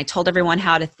myself and I told everyone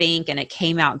how to think and it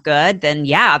came out good, then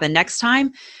yeah, the next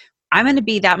time I'm going to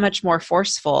be that much more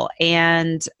forceful.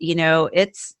 And,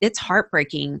 it's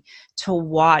heartbreaking to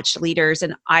watch leaders.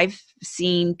 And I've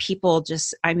seen people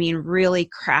just, really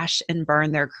crash and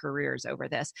burn their careers over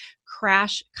this,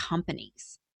 crash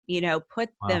companies.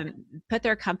 Put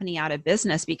their company out of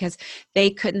business because they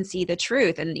couldn't see the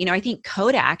truth. And, I think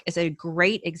Kodak is a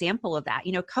great example of that.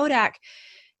 Kodak,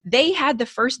 they had the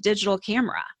first digital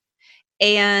camera.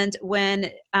 And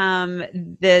when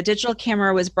the digital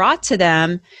camera was brought to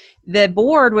them, the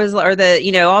board was, or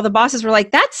all the bosses were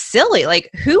like, that's silly. Like,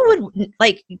 who would,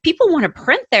 people want to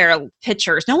print their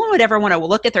pictures. No one would ever want to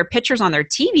look at their pictures on their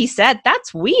TV set.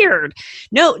 That's weird.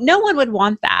 No one would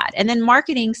want that. And then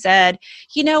marketing said,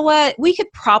 you know what, we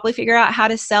could probably figure out how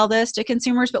to sell this to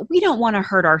consumers, but we don't want to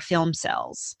hurt our film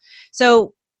sales.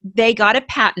 So they got a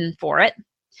patent for it.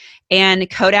 And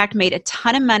Kodak made a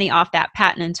ton of money off that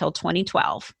patent until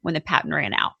 2012 when the patent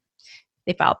ran out.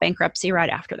 They filed bankruptcy right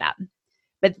after that.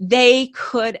 But they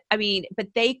could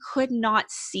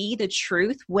not see the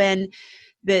truth when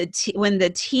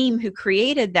the team who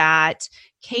created that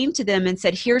came to them and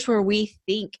said, here's where we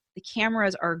think the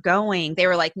cameras are going. They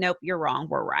were like, nope, you're wrong.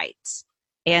 We're right.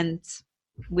 And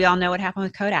we all know what happened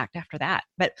with Kodak after that.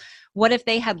 But what if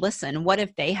they had listened? What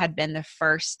if they had been the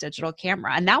first digital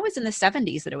camera? And that was in the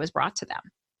 70s that it was brought to them.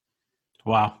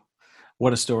 Wow.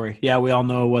 What a story. Yeah, we all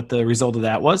know what the result of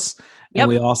that was. Yep. And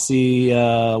we all see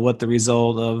what the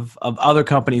result of other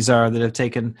companies are that have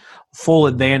taken full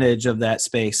advantage of that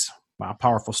space. Wow,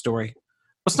 powerful story.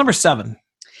 What's number 7?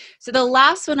 So the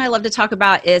last one I love to talk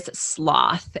about is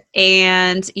sloth.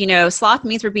 And, sloth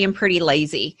means we're being pretty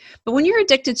lazy. But when you're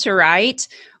addicted to write,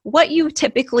 what you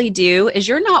typically do is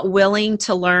you're not willing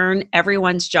to learn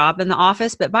everyone's job in the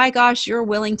office, but by gosh, you're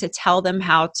willing to tell them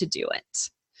how to do it.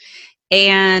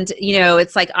 And,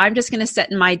 it's like, I'm just going to sit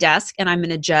in my desk and I'm going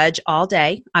to judge all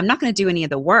day. I'm not going to do any of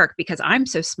the work because I'm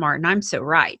so smart and I'm so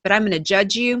right, but I'm going to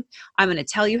judge you. I'm going to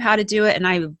tell you how to do it. And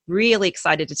I'm really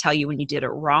excited to tell you when you did it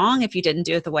wrong, if you didn't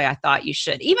do it the way I thought you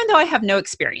should, even though I have no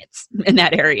experience in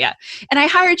that area. And I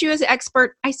hired you as an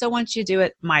expert. I still want you to do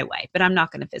it my way, but I'm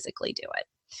not going to physically do it.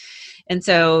 And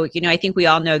so, I think we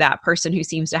all know that person who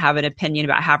seems to have an opinion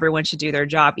about how everyone should do their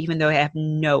job, even though they have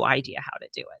no idea how to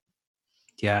do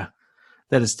it. Yeah.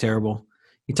 That is terrible.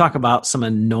 You talk about some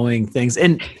annoying things.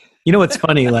 And what's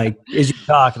funny, like, as you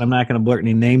talk, and I'm not going to blurt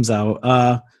any names out.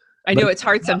 I know it's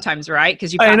hard sometimes, right?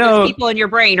 Because you've got those people in your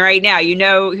brain right now. You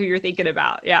know who you're thinking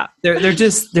about. Yeah. They're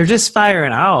just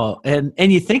firing out. And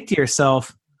you think to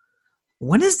yourself,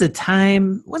 when's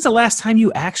the last time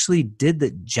you actually did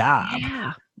the job?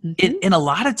 Yeah. Mm-hmm. And a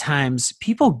lot of times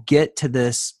people get to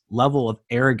this level of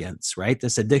arrogance, right?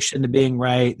 This addiction to being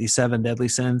right, these 7 deadly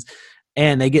sins.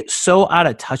 And they get so out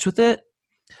of touch with it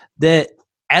that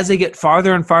as they get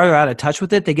farther and farther out of touch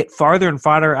with it, they get farther and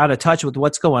farther out of touch with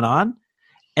what's going on.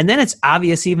 And then it's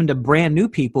obvious even to brand new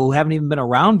people who haven't even been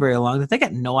around very long that they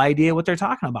got no idea what they're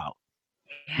talking about.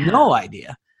 Yeah. No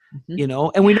idea.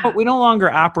 Mm-hmm. And we no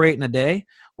longer operate in a day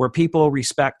where people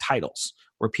respect titles,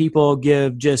 where people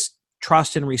give just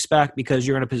trust and respect because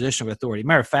you're in a position of authority.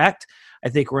 Matter of fact, I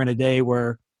think we're in a day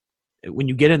where when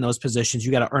you get in those positions,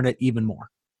 you got to earn it even more.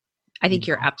 I think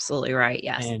you're absolutely right.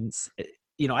 Yes. And,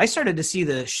 I started to see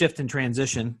the shift and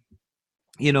transition,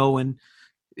 and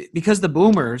because the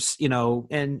boomers,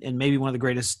 and maybe one of the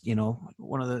greatest,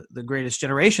 one of the greatest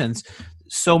generations,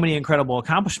 so many incredible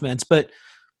accomplishments, but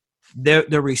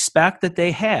the respect that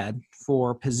they had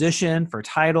for position, for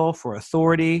title, for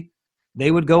authority,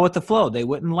 they would go with the flow. They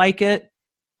wouldn't like it.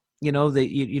 Maybe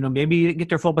you didn't get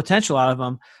their full potential out of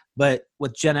them, but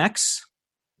with Gen X,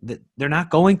 they're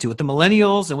not going to. With the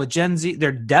millennials and with Gen Z,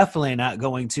 they're definitely not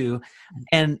going to.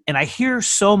 And I hear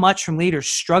so much from leaders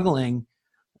struggling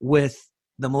with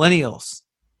the millennials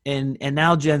and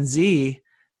now Gen Z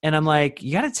And I'm like,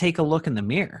 you got to take a look in the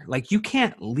mirror. Like, you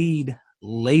can't lead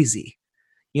lazy.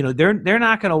 They're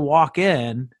not going to walk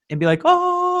in and be like,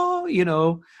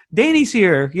 oh, Danny's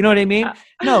here. You know what I mean?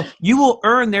 No, you will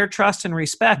earn their trust and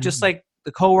respect, just like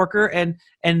the coworker, and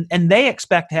they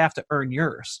expect to have to earn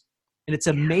yours. And it's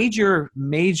a major,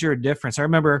 major difference. I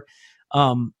remember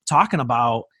talking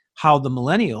about how the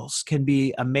millennials can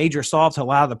be a major solve to a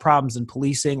lot of the problems in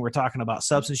policing. We're talking about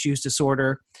substance use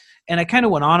disorder. And I kind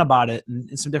of went on about it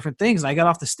and some different things. And I got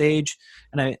off the stage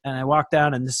and I walked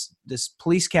down, and this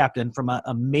police captain from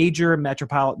a major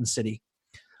metropolitan city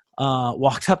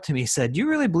walked up to me and said, "Do you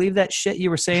really believe that shit you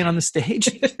were saying on the stage?"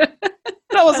 And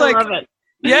I was like, love it.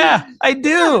 "Yeah, I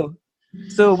do."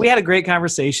 So we had a great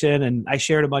conversation, and I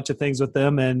shared a bunch of things with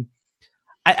him. And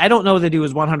I don't know that he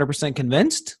was 100%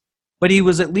 convinced, but he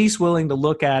was at least willing to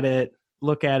look at it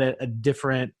a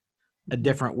different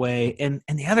way. And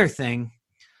the other thing,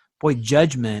 boy,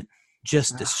 judgment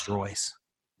just destroys.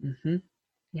 Mm-hmm.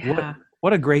 Yeah.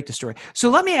 What a great destroyer. So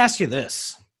let me ask you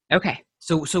this. Okay.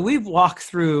 So we've walked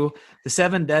through the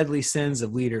 7 deadly sins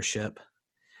of leadership.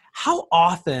 How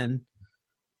often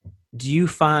do you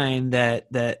find that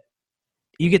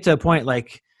you get to a point,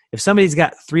 like, if somebody's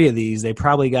got 3 of these, they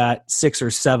probably got 6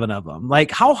 or 7 of them?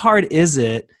 Like, how hard is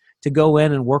it to go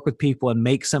in and work with people and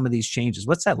make some of these changes?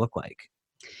 What's that look like?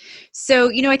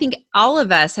 So, I think all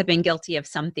of us have been guilty of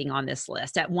something on this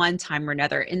list at one time or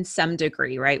another in some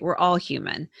degree, right? We're all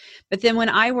human. But then when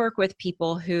I work with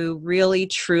people who really,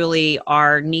 truly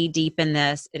are knee deep in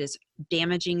this, it is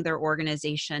damaging their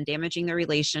organization, damaging their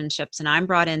relationships, and I'm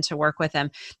brought in to work with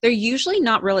them, they're usually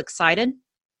not real excited,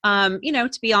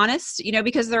 to be honest,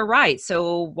 because they're right.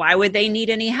 So why would they need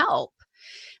any help?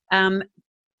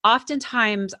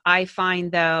 Oftentimes, I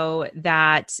find, though,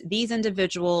 that these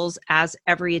individuals, as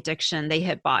every addiction, they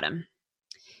hit bottom.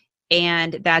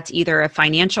 And that's either a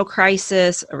financial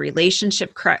crisis, a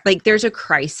relationship crisis, like there's a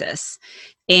crisis,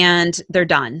 and they're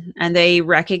done. And they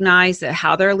recognize that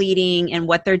how they're leading and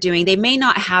what they're doing, they may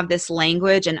not have this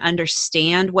language and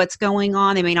understand what's going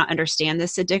on. They may not understand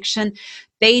this addiction.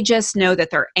 They just know that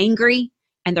they're angry,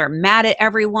 and they're mad at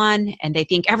everyone, and they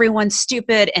think everyone's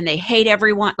stupid, and they hate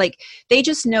everyone. Like, they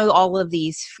just know all of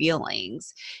these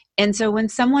feelings. And so when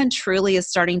someone truly is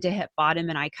starting to hit bottom,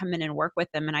 and I come in and work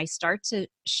with them, and I start to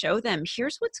show them,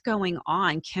 here's what's going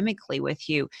on chemically with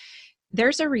you,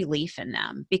 there's a relief in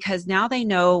them, because now they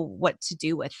know what to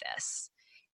do with this.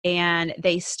 And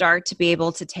they start to be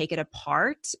able to take it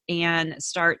apart and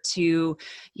start to,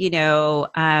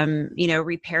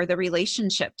 repair the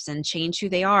relationships and change who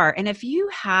they are. And if you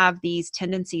have these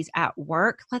tendencies at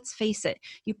work, let's face it,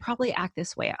 you probably act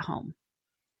this way at home.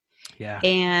 Yeah.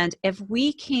 And if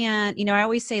we can, I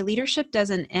always say leadership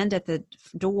doesn't end at the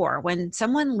door. When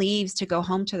someone leaves to go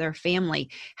home to their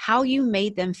family, how you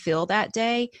made them feel that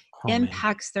day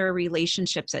impacts their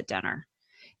relationships at dinner.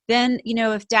 Then,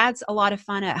 if dad's a lot of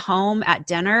fun at home at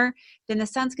dinner, then the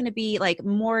son's going to be like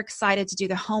more excited to do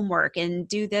the homework and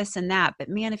do this and that. But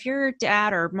man, if your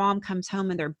dad or mom comes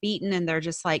home and they're beaten and they're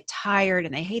just like tired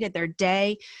and they hated their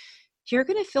day, you're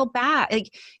going to feel bad.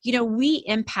 Like, we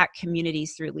impact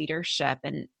communities through leadership,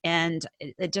 and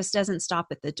it just doesn't stop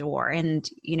at the door. And,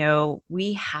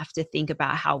 we have to think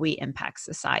about how we impact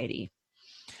society.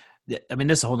 I mean,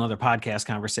 this is a whole nother podcast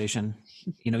conversation.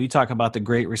 You talk about the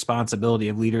great responsibility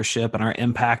of leadership and our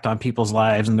impact on people's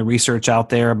lives, and the research out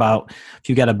there about if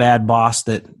you got a bad boss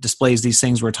that displays these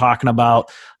things we're talking about,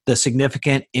 the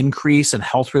significant increase in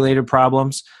health-related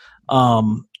problems,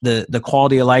 the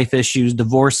quality of life issues,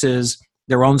 divorces,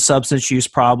 their own substance use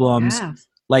problems. Yeah.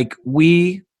 Like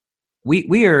we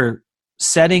are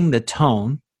setting the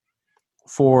tone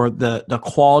for the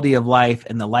quality of life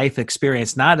and the life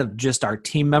experience, not of just our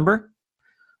team member,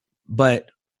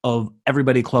 but of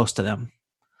everybody close to them.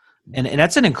 And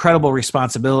that's an incredible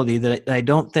responsibility that I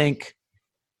don't think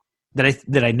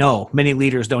that I know many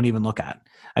leaders don't even look at.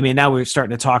 I mean, now we're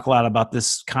starting to talk a lot about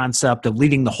this concept of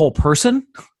leading the whole person,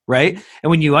 right? And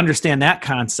when you understand that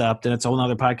concept, and it's a whole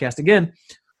nother podcast again,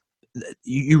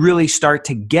 you really start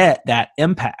to get that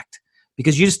impact.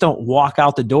 Because you just don't walk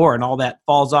out the door and all that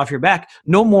falls off your back.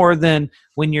 No more than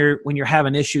when you're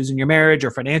having issues in your marriage or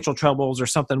financial troubles or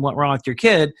something went wrong with your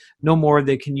kid. No more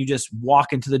than can you just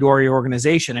walk into the door of your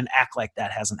organization and act like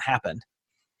that hasn't happened.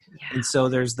 Yeah. And so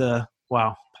there's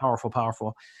wow,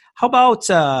 powerful. How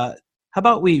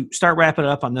about we start wrapping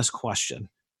it up on this question?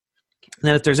 And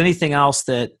then if there's anything else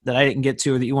that I didn't get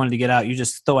to or that you wanted to get out, you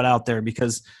just throw it out there,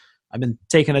 because I've been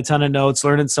taking a ton of notes,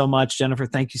 learning so much. Jennifer,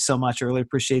 thank you so much. I really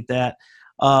appreciate that.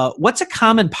 What's a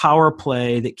common power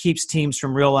play that keeps teams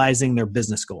from realizing their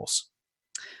business goals?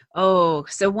 Oh,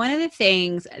 so one of the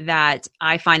things that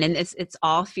I find, and it's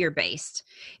all fear-based.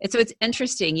 And so it's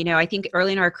interesting, I think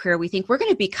early in our career, we think we're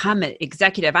going to become an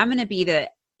executive. I'm going to be the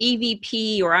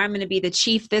EVP, or I'm going to be the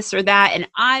chief this or that, and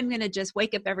I'm going to just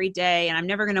wake up every day and I'm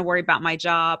never going to worry about my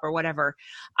job or whatever.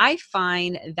 I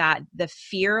find that the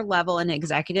fear level in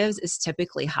executives is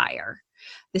typically higher.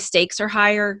 The stakes are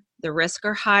higher, the risks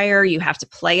are higher, you have to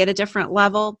play at a different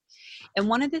level. And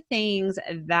one of the things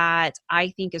that I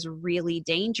think is really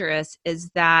dangerous is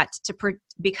that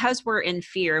because we're in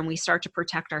fear and we start to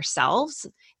protect ourselves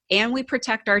and we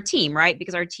protect our team, right?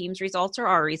 Because our team's results are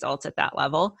our results at that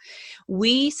level.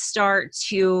 We start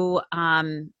to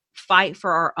fight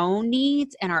for our own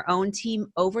needs and our own team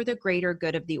over the greater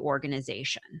good of the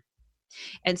organization.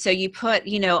 And so you put,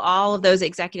 all of those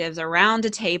executives around a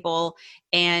table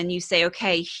and you say,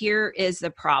 okay, here is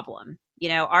the problem.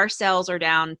 Our sales are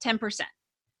down 10%.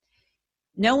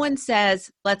 No one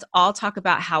says, let's all talk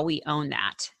about how we own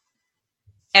that.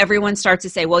 Everyone starts to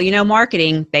say, well,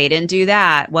 marketing, they didn't do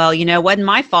that. Well, it wasn't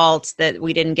my fault that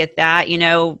we didn't get that.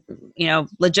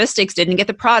 Logistics didn't get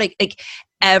the product. Like,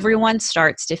 everyone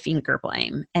starts to finger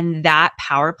blame. And that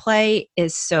power play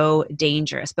is so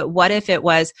dangerous. But what if it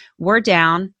was, we're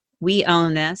down, we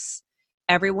own this.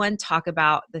 Everyone talk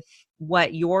about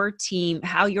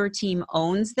how your team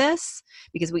owns this,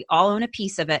 because we all own a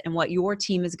piece of it, and what your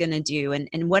team is going to do,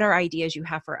 and what are ideas you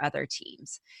have for other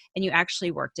teams. And you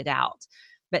actually worked it out.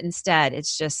 But instead,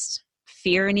 it's just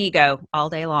fear and ego all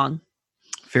day long.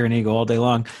 Fear and ego all day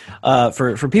long.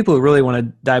 For people who really want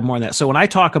to dive more in that. So when I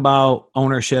talk about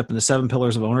ownership and the 7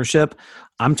 pillars of ownership,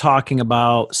 I'm talking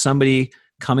about somebody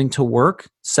coming to work,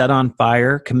 set on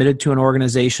fire, committed to an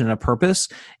organization and a purpose,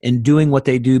 and doing what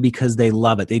they do because they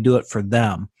love it. They do it for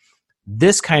them.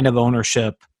 This kind of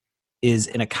ownership is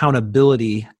an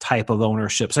accountability type of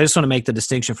ownership. So I just want to make the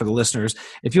distinction for the listeners.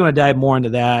 If you want to dive more into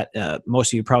that,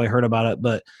 most of you probably heard about it,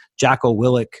 but Jocko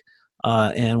Willink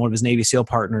and one of his Navy SEAL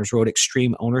partners wrote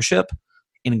Extreme Ownership,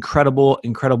 an incredible,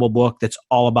 incredible book that's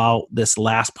all about this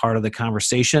last part of the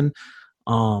conversation.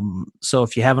 So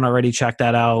if you haven't already checked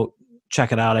that out,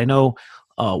 check it out. I know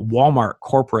Walmart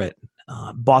corporate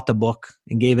bought the book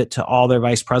and gave it to all their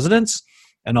vice presidents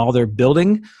and all their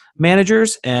building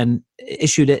managers and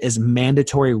issued it as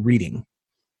mandatory reading.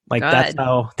 Like,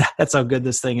 that's how good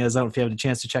this thing is. I don't know if you have a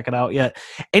chance to check it out yet.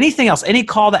 Anything else? Any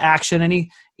call to action?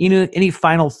 Any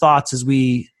final thoughts as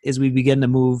we begin to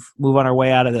move on our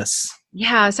way out of this?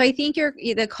 Yeah. So I think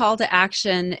the call to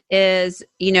action is,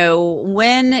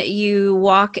 when you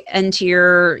walk into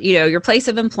your place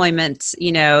of employment,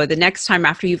 the next time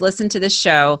after you've listened to the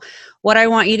show, what I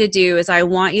want you to do is I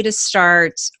want you to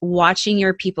start watching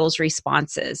your people's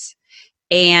responses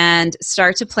and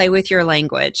start to play with your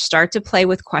language, start to play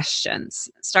with questions,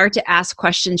 start to ask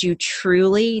questions you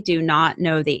truly do not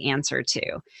know the answer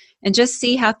to. And just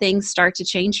see how things start to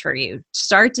change for you.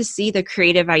 Start to see the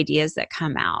creative ideas that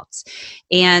come out.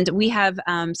 And we have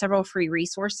several free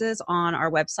resources on our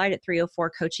website at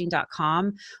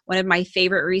 304coaching.com. One of my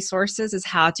favorite resources is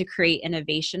how to create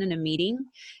innovation in a meeting.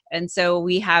 And so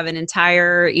we have an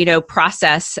entire,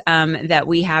 process that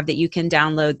we have that you can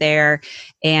download there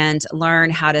and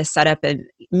learn how to set up a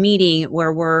meeting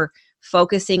where we're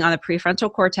focusing on the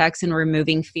prefrontal cortex and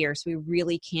removing fear, so we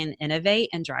really can innovate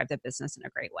and drive the business in a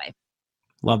great way.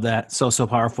 Love that. So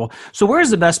powerful. So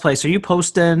where's the best place? Are you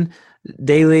posting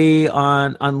daily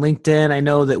on LinkedIn? I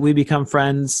know that we become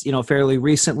friends, fairly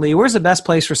recently. Where's the best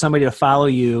place for somebody to follow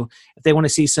you if they want to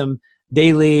see some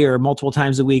daily or multiple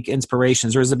times a week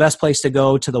inspirations? Or is the best place to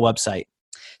go to the website?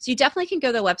 So you definitely can go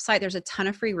to the website. There's a ton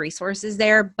of free resources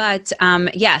there. But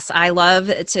yes, I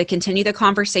love to continue the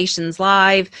conversations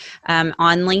live on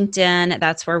LinkedIn.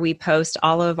 That's where we post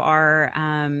all of our,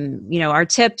 our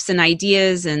tips and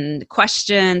ideas and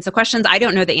questions. The questions I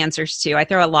don't know the answers to. I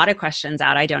throw a lot of questions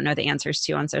out I don't know the answers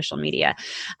to on social media.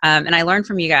 And I learn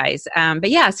from you guys.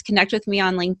 But yes, connect with me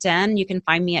on LinkedIn. You can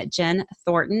find me at Jen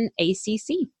Thornton,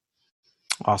 ACC.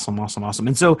 Awesome.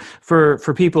 And so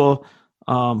for people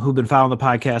who've been following the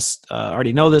podcast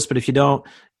already know this, but if you don't,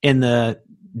 in the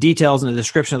details in the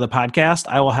description of the podcast,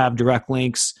 I will have direct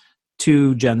links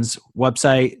to Jen's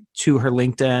website, to her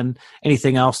LinkedIn,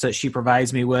 anything else that she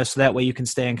provides me with, so that way you can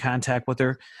stay in contact with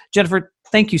her. Jennifer,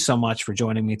 thank you so much for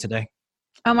joining me today.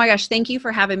 Oh my gosh, thank you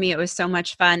for having me. It was so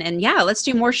much fun. And yeah, let's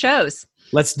do more shows.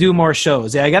 Let's do more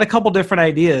shows. Yeah, I got a couple different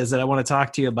ideas that I want to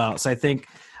talk to you about. So I think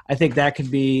that could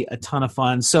be a ton of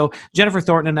fun. So Jennifer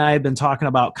Thornton and I have been talking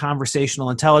about conversational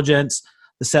intelligence,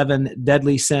 the 7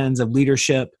 deadly sins of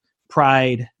leadership: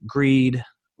 pride, greed,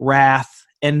 wrath,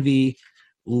 envy,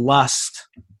 lust,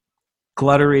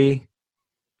 gluttony,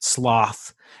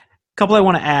 sloth. A couple I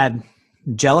want to add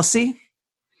jealousy,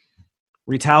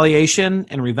 retaliation,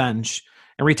 and revenge.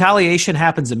 And retaliation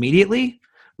happens immediately.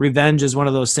 Revenge is one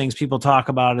of those things people talk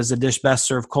about as a dish best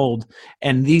served cold.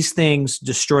 And these things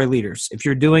destroy leaders. If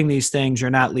you're doing these things, you're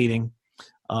not leading.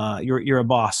 You're a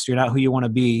boss. You're not who you want to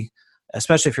be,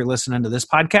 especially if you're listening to this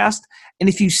podcast. And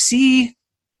if you see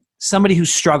somebody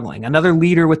who's struggling, another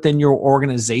leader within your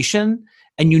organization,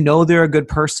 and you know they're a good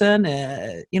person,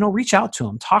 reach out to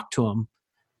them, talk to them,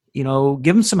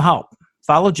 give them some help.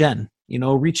 Follow Jen,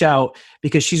 reach out,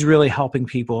 because she's really helping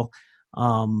people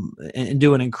and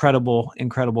doing incredible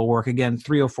work. Again,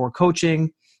 304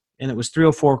 Coaching, and it was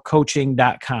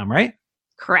 304coaching.com, right?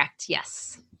 Correct.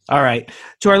 Yes. All right.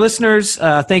 To our listeners,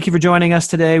 thank you for joining us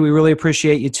today. We really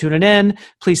appreciate you tuning in.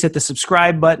 Please hit the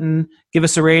subscribe button, give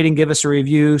us a rating, give us a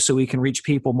review so we can reach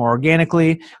people more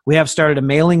organically. We have started a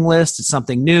mailing list. It's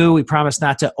something new. We promise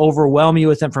not to overwhelm you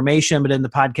with information, but in the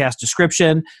podcast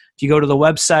description, if you go to the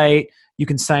website, you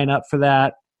can sign up for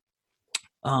that.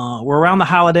 We're around the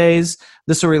holidays.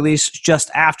 This will release just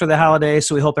after the holidays,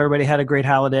 so we hope everybody had a great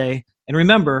holiday. And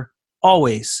remember,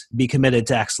 always be committed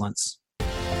to excellence.